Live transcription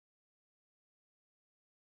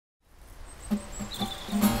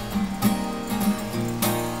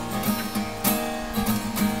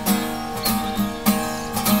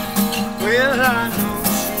Well, I know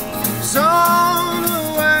she's on her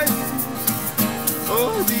way.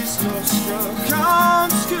 Oh, these lost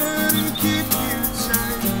accounts couldn't keep you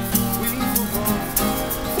safe. We were born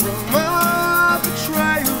from a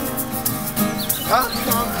betrayal. I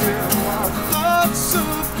can't hear my thoughts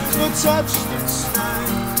of a touch that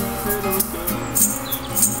stained little girl.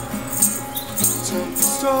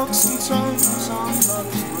 Tempest talks and tongues on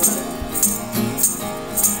love's brain,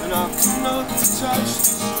 and I cannot touch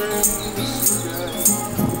the strings again.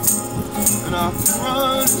 And I can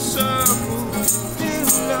run in circles, feel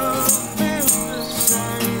love, feel the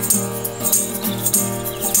same.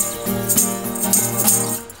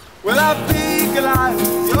 Well, I be Goliath,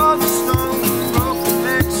 you're the stone. Broken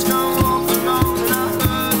legs, don't walk alone. And I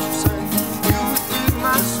heard you say you would be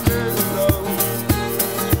my spirit alone.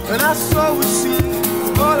 And I saw a scene,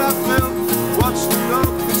 all I felt, watched the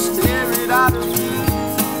locust tear it out of me.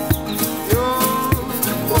 You're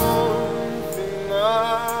the one thing I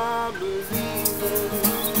believe in.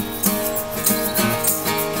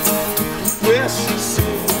 Well, she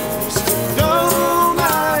seems to know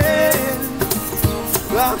my head.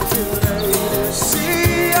 I feel later,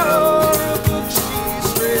 see all the books she's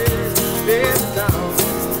read. Lay down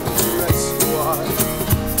the rest of what.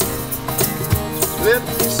 Let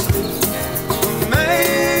me sleep.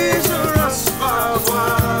 Amaze her us by a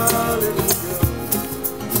while, little girl.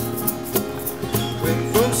 When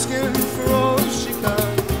buckskin for all she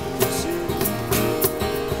can see,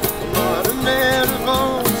 I'm not a man of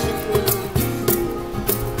all she couldn't feel.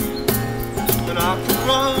 And I can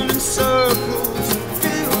run in circles,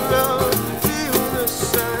 feel love, feel the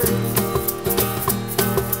same.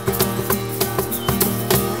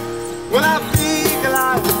 When I be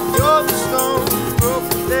Goliath, you're the stone.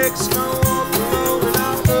 Broken legs can't walk alone. And I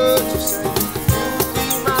heard you say you would be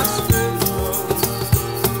my spirit alone.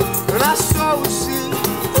 And I saw a scene,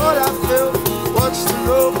 what I felt, watched the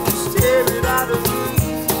locust tear it out of me.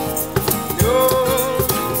 You're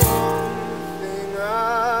the one thing I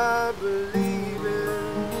believe in.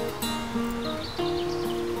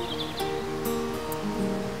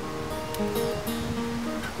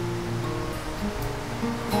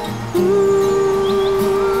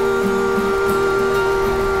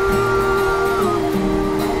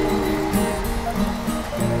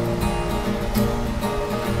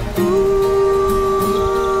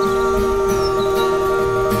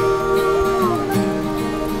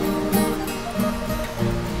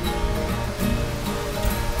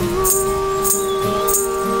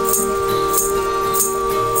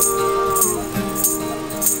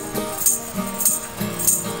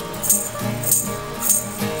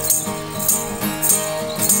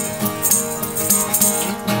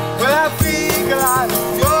 Well, I feel like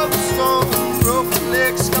you're the stone. Broken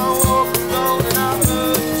legs can't walk alone. And I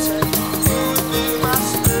heard you say you would be my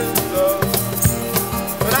spirit love.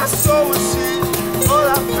 When I saw a scene, all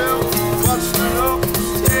I felt, watched the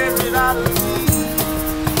locust tear it out of me.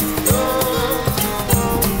 You're the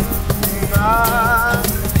one thing I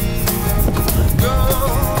believe in. You're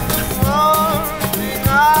the one thing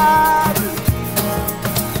I believe in.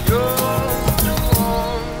 You're the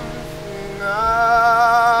one thing I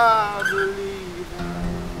believe in.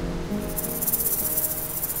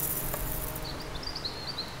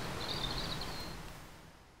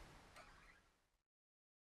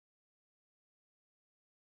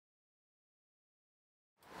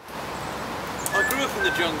 I grew up in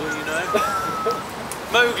the jungle, you know.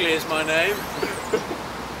 Mowgli is my name.